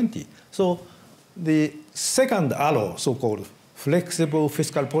 2020. So the second arrow, so-called flexible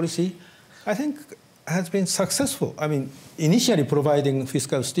fiscal policy, I think has been successful. I mean, initially providing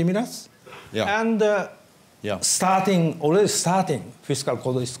fiscal stimulus and already starting fiscal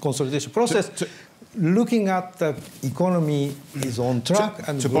consolidation process. Looking at the economy is on track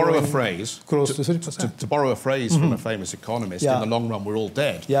and to borrow a phrase, close to 3%. To borrow a phrase from a famous economist, in the long run we're all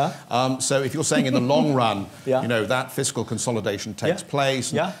dead. So if you're saying in the long run, you know, that fiscal consolidation takes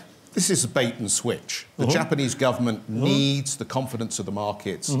place. This is a bait and switch. The Japanese government needs the confidence of the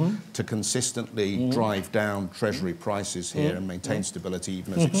markets to consistently drive down treasury prices here and maintain stability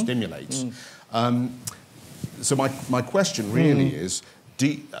even as it stimulates. So my question really is,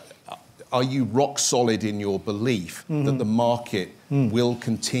 are you rock solid in your belief that the market will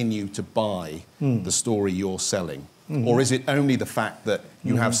continue to buy the story you're selling? Or is it only the fact that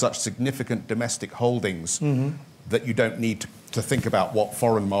you have such significant domestic holdings that you don't need to think about what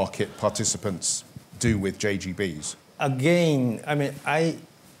foreign market participants do with JGBs? Again, I mean, I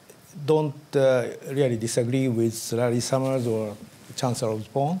don't really disagree with Larry Summers or Chancellor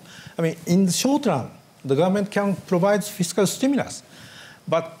Osborne. I mean, in the short run, the government can provide fiscal stimulus.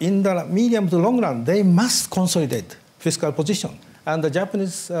 But in the medium to long run, they must consolidate fiscal position. And the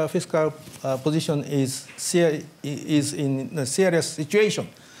Japanese fiscal position is in a serious situation.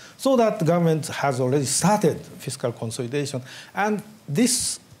 So that the government has already started fiscal consolidation. And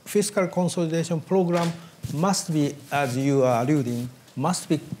this fiscal consolidation program must be, as you are alluding, must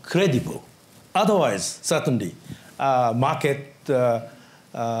be credible. Otherwise, certainly, market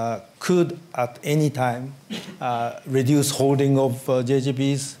could at any time reduce holding of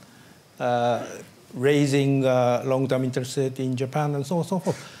JGBs, raising long-term interest rate in Japan, and so on and so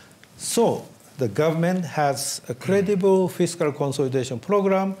forth. So the government has a credible fiscal consolidation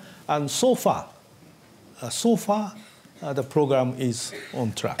program, and so far, the program is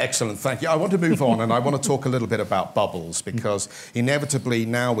on track. Excellent, thank you. I want to move on, and I want to talk a little bit about bubbles, because inevitably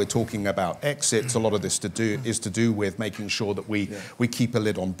now we're talking about exits. A lot of this is to do with making sure that we keep a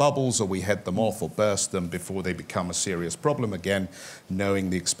lid on bubbles, or we head them off or burst them before they become a serious problem again, knowing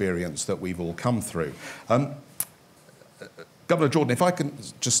the experience that we've all come through. Governor Jordan, if I can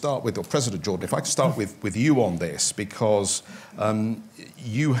just start with, or President Jordan, if I can start with you on this, because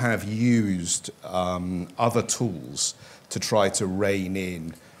you have used other tools to try to rein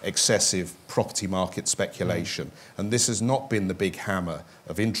in excessive property market speculation. And this has not been the big hammer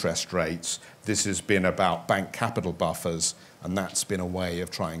of interest rates. This has been about bank capital buffers, and that's been a way of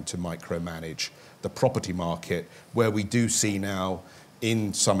trying to micromanage the property market, where we do see now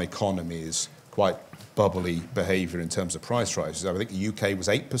in some economies quite bubbly behaviour in terms of price rises. I think the UK was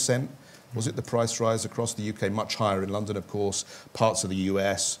 8%. Was it the price rise across the UK? Much higher in London, of course. Parts of the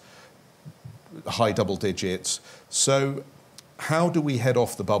US, high double digits. So how do we head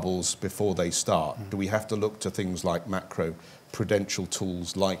off the bubbles before they start? Do we have to look to things like macro-prudential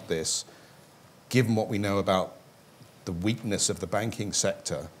tools like this, given what we know about the weakness of the banking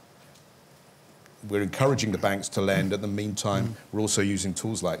sector? We're encouraging the banks to lend. At the meantime, we're also using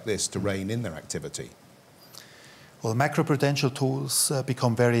tools like this to rein in their activity. Well, macroprudential tools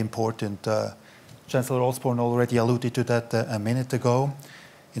become very important. Chancellor Osborne already alluded to that a minute ago.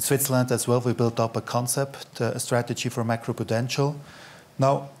 In Switzerland as well, we built up a concept, a strategy for macroprudential.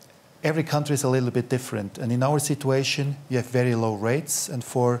 Now, every country is a little bit different. And in our situation, we have very low rates. And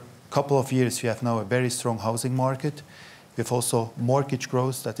for a couple of years, we have now a very strong housing market. We have also mortgage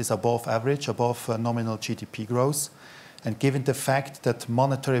growth that is above average, above nominal GDP growth. And given the fact that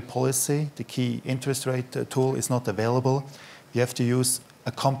monetary policy, the key interest rate tool, is not available, we have to use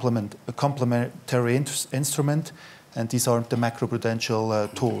a complementary instrument, and these are the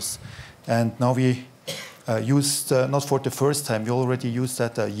macroprudential tools. And now we used, not for the first time, we already used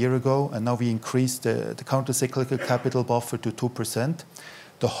that a year ago, and now we increased the countercyclical capital buffer to 2%.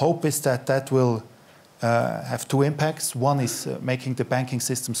 The hope is that that will have two impacts. One is making the banking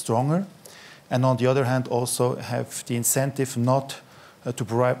system stronger, and on the other hand also have the incentive not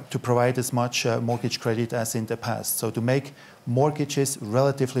to provide as much mortgage credit as in the past. So to make mortgages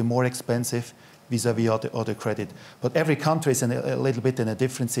relatively more expensive vis-à-vis other credit. But every country is a little bit in a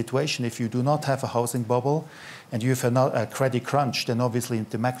different situation. If you do not have a housing bubble and you have a credit crunch, then obviously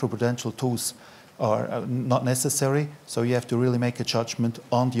the macroprudential tools are not necessary. So you have to really make a judgment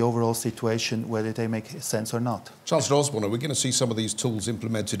on the overall situation, whether they make sense or not. Chancellor Osborne, are we going to see some of these tools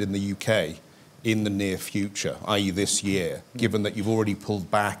implemented in the UK in the near future, i.e. this year, given that you've already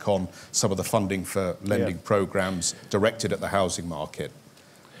pulled back on some of the funding for lending programmes directed at the housing market?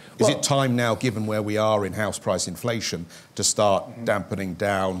 Is it time now, given where we are in house price inflation, to start dampening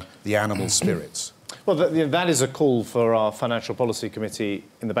down the animal spirits? Well, that is a call for our Financial Policy Committee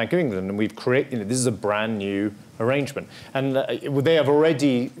in the Bank of England, and we've created, this is a brand new arrangement. And they have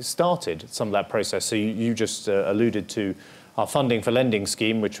already started some of that process. So you just alluded to our funding for lending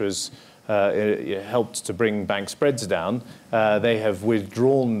scheme, which was helped to bring bank spreads down. They have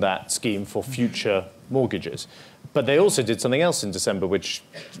withdrawn that scheme for future mortgages. But they also did something else in December, which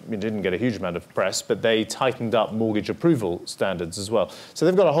didn't get a huge amount of press, but they tightened up mortgage approval standards as well. So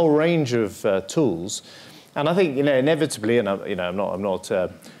they've got a whole range of tools. And I think, inevitably, and I'm not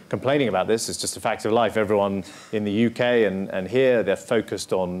complaining about this, it's just a fact of life. Everyone in the UK and here, they're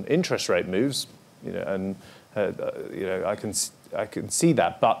focused on interest rate moves, and I can see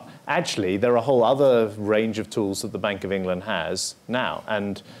that. But actually, there are a whole other range of tools that the Bank of England has now.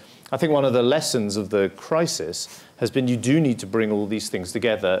 And I think one of the lessons of the crisis has been you do need to bring all these things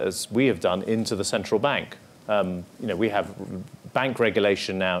together, as we have done, into the central bank. We have bank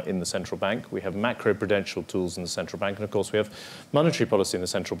regulation now in the central bank. We have macroprudential tools in the central bank. And, of course, we have monetary policy in the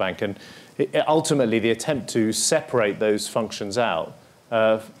central bank. And ultimately, the attempt to separate those functions out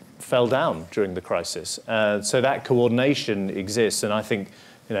fell down during the crisis. So that coordination exists. And I think,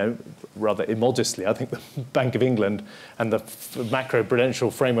 rather immodestly, I think the Bank of England and the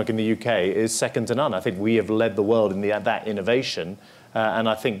macroprudential framework in the UK is second to none. I think we have led the world in that innovation, and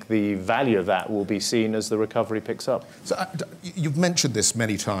I think the value of that will be seen as the recovery picks up. So you've mentioned this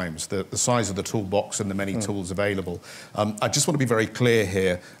many times, the size of the toolbox and the many tools available. I just want to be very clear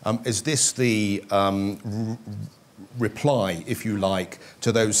here. Is this the reply, if you like,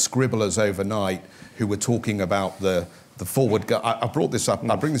 to those scribblers overnight who were talking about the forward, I brought this up,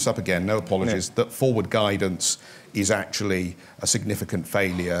 I'll bring this up again, no apologies, that forward guidance is actually a significant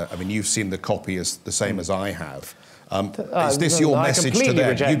failure. I mean, you've seen the copy as the same as I have. Is this your message to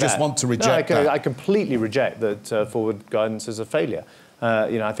them? You just want to reject that? I completely reject that forward guidance is a failure.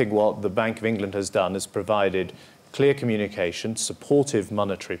 I think what the Bank of England has done is provided clear communication, supportive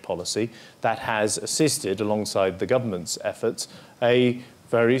monetary policy that has assisted, alongside the government's efforts, a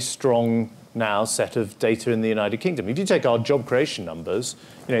very strong now set of data in the United Kingdom. If you take our job creation numbers,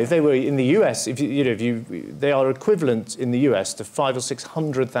 if they were in the US, they are equivalent in the US to 500,000 or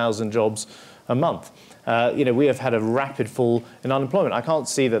 600,000 jobs a month. We have had a rapid fall in unemployment. I can't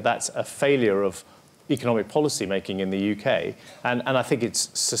see that that's a failure of economic policy making in the UK. And I think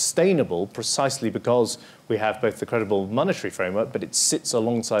it's sustainable precisely because we have both the credible monetary framework, but it sits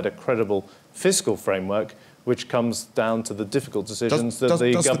alongside a credible fiscal framework, which comes down to the difficult decisions that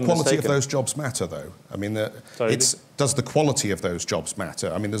the government has taken. Does the quality of those jobs matter, though? I mean, does the quality of those jobs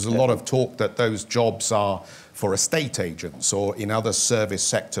matter? I mean, there's a lot of talk that those jobs are for estate agents or in other service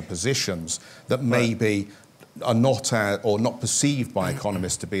sector positions that maybe are not perceived by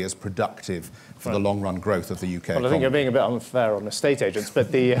economists to be as productive for the long-run growth of the UK economy. Well, I think you're being a bit unfair on estate agents,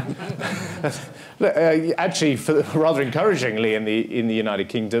 but actually, rather encouragingly, in the United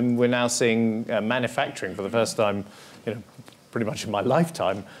Kingdom, we're now seeing manufacturing for the first time, pretty much in my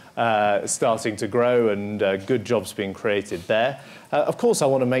lifetime, starting to grow and good jobs being created there. Of course, I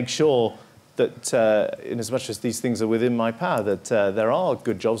want to make sure that, in as much as these things are within my power, that there are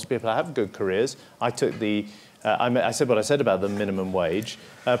good jobs, people have good careers. I said what I said about the minimum wage,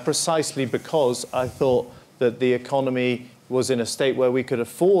 precisely because I thought that the economy was in a state where we could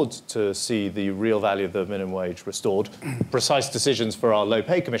afford to see the real value of the minimum wage restored. Precise decisions for our low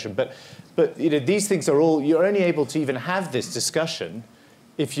pay commission, but these things are all, you're only able to even have this discussion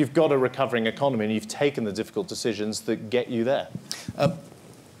if you've got a recovering economy and you've taken the difficult decisions that get you there.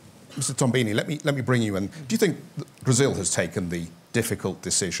 Mr. Tombini, let me bring you in. Do you think Brazil has taken the difficult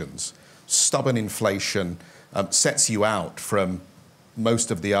decisions? Stubborn inflation sets you out from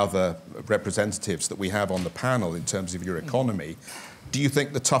most of the other representatives that we have on the panel in terms of your economy. Do you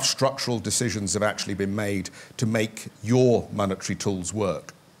think the tough structural decisions have actually been made to make your monetary tools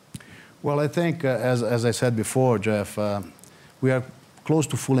work? Well, I think, as I said before, Geoff, we are close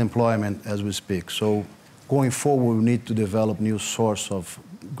to full employment as we speak. So going forward, we need to develop new source of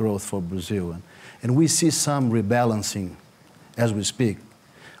growth for Brazil. And we see some rebalancing as we speak.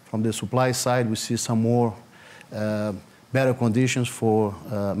 From the supply side, we see some more better conditions for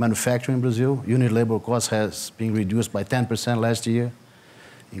manufacturing in Brazil. Unit labor cost has been reduced by 10% last year,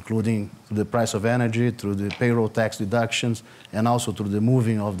 including the price of energy, through the payroll tax deductions, and also through the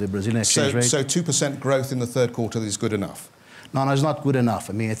moving of the Brazilian exchange rate. So 2% growth in the third quarter is good enough? No, it's not good enough.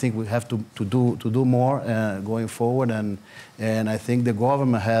 I mean, I think we have to do more going forward, and I think the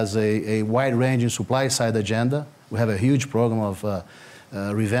government has a wide-ranging supply-side agenda. We have a huge program of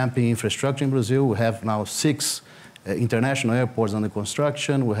revamping infrastructure in Brazil. We have now 6 international airports under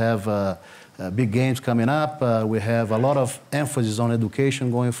construction. We have big games coming up. We have a lot of emphasis on education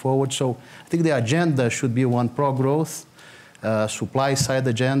going forward. So I think the agenda should be one pro-growth, supply-side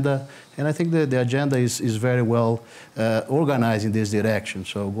agenda, and I think the agenda is very well organized in this direction.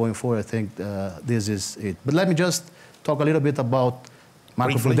 So going forward, I think this is it. But let me just talk a little bit about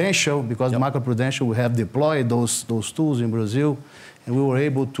macroprudential, because macroprudential, we have deployed those tools in Brazil, and we were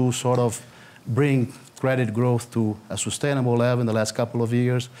able to sort of bring credit growth to a sustainable level in the last couple of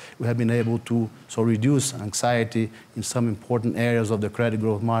years. We have been able to reduce anxiety in some important areas of the credit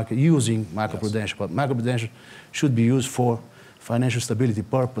growth market using macroprudential. Yes. But macroprudential should be used for financial stability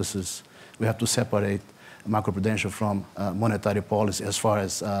purposes. We have to separate macroprudential from monetary policy as far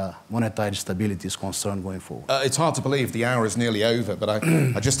as monetary stability is concerned going forward. It's hard to believe the hour is nearly over, but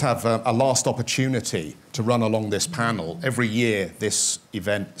I just have a last opportunity to run along this panel. Every year this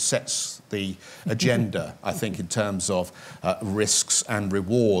event sets the agenda, I think, in terms of risks and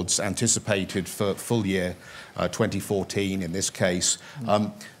rewards anticipated for full year 2014 in this case.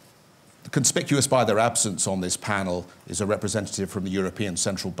 Conspicuous by their absence on this panel is a representative from the European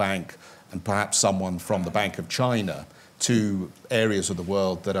Central Bank and perhaps someone from the Bank of China, 2 areas of the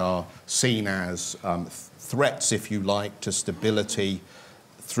world that are seen as threats, if you like, to stability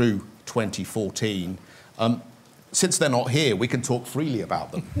through 2014. Since they're not here, we can talk freely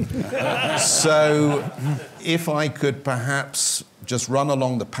about them. So if I could perhaps just run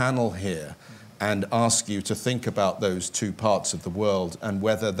along the panel here and ask you to think about those 2 parts of the world and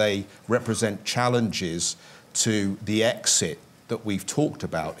whether they represent challenges to the exit that we've talked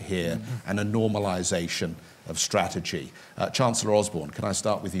about here and a normalisation of strategy. Chancellor Osborne, can I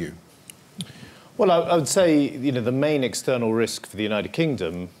start with you? Well, I would say, the main external risk for the United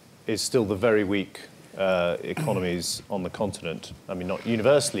Kingdom is still the very weak economies on the continent. I mean, not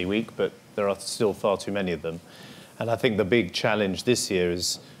universally weak, but there are still far too many of them. And I think the big challenge this year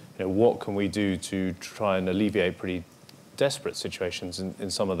is, what can we do to try and alleviate pretty desperate situations in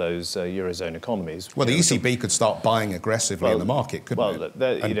some of those Eurozone economies. Well, the ECB could start buying aggressively in the market, couldn't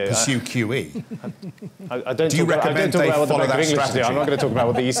it? And pursue QE. Do you recommend they follow that strategy? I'm not going to talk about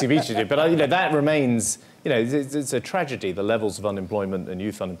what the ECB should do, but that remains, it's a tragedy, the levels of unemployment and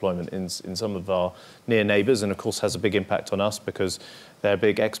youth unemployment in some of our near neighbours, and of course has a big impact on us because they're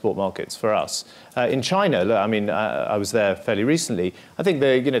big export markets for us. In China, look, I mean, I was there fairly recently. I think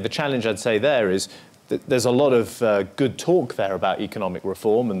the challenge I'd say there is there's a lot of good talk there about economic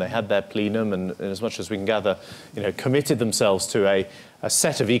reform, and they had their plenum, and as much as we can gather, committed themselves to a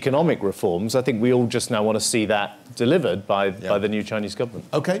set of economic reforms. I think we all just now want to see that delivered by the new Chinese government.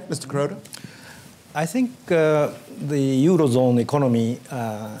 Okay, Mr. Kuroda. I think the Eurozone economy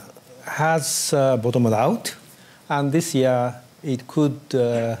has bottomed out, and this year it could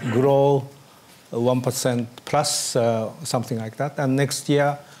grow 1% plus, something like that, and next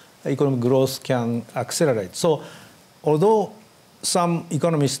year economic growth can accelerate. So although some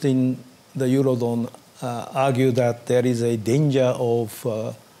economists in the Eurozone argue that there is a danger of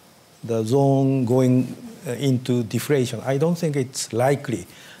the zone going into deflation, I don't think it's likely.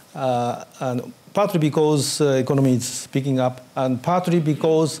 And partly because economy is picking up, and partly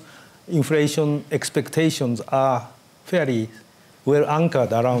because inflation expectations are fairly well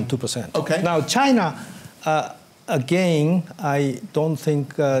anchored around 2%. Okay. Now, China, again, I don't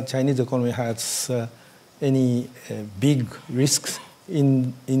think Chinese economy has any big risks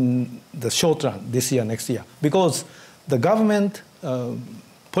in the short run, this year, next year, because the government,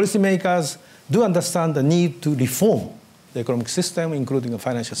 policymakers do understand the need to reform the economic system, including the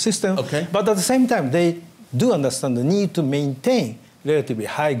financial system. Okay. But at the same time, they do understand the need to maintain relatively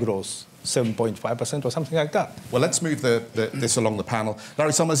high growth, 7.5% or something like that. Well, let's move this along the panel.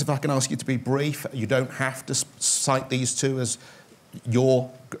 Larry Summers, if I can ask you to be brief, you don't have to cite these two as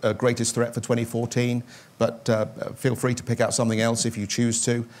your greatest threat for 2014, but feel free to pick out something else if you choose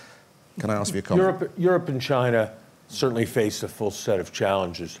to. Can I ask for your comment? Europe and China certainly face a full set of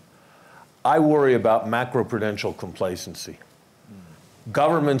challenges. I worry about macroprudential complacency.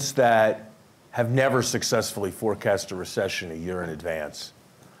 Governments that have never successfully forecast a recession a year in advance,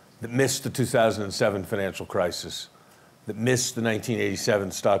 that missed the 2007 financial crisis, that missed the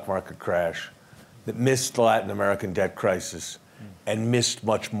 1987 stock market crash, that missed the Latin American debt crisis, and missed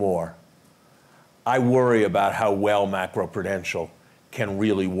much more. I worry about how well macroprudential can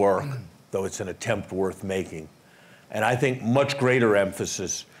really work, though it's an attempt worth making. And I think much greater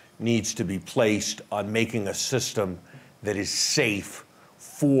emphasis needs to be placed on making a system that is safe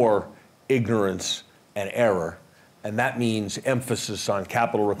for ignorance and error. And that means emphasis on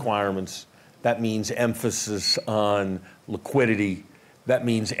capital requirements. That means emphasis on liquidity. That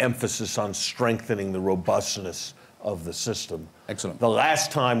means emphasis on strengthening the robustness of the system. Excellent. The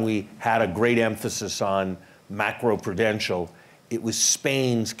last time we had a great emphasis on macroprudential, it was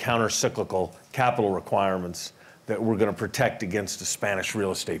Spain's countercyclical capital requirements that were going to protect against the Spanish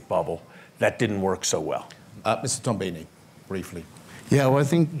real estate bubble. That didn't work so well. Mr. Tombini, briefly. Yeah, well, I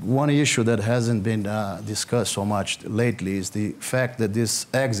think one issue that hasn't been discussed so much lately is the fact that this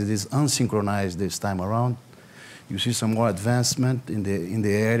exit is unsynchronized this time around. You see some more advancement in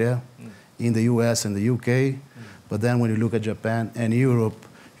the area, in the US and the UK, but then when you look at Japan and Europe,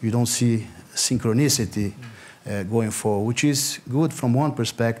 you don't see synchronicity going forward, which is good from one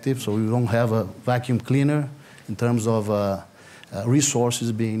perspective, so we don't have a vacuum cleaner in terms of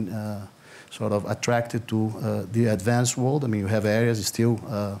resources being sort of attracted to the advanced world. I mean, you have areas still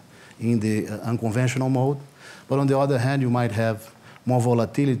in the unconventional mode. But on the other hand, you might have more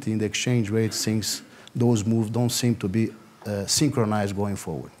volatility in the exchange rate since those moves don't seem to be synchronized going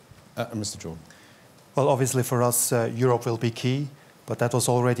forward. Mr. Jordan. Well, obviously for us, Europe will be key, but that was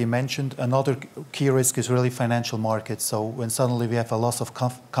already mentioned. Another key risk is really financial markets. So when suddenly we have a loss of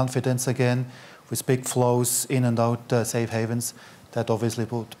confidence again, with big flows in and out safe havens, that obviously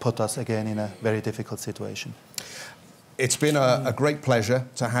would put us again in a very difficult situation. It's been a great pleasure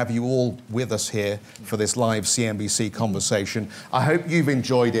to have you all with us here for this live CNBC conversation. I hope you've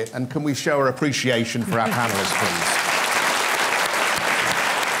enjoyed it, and can we show our appreciation for our panelists, please?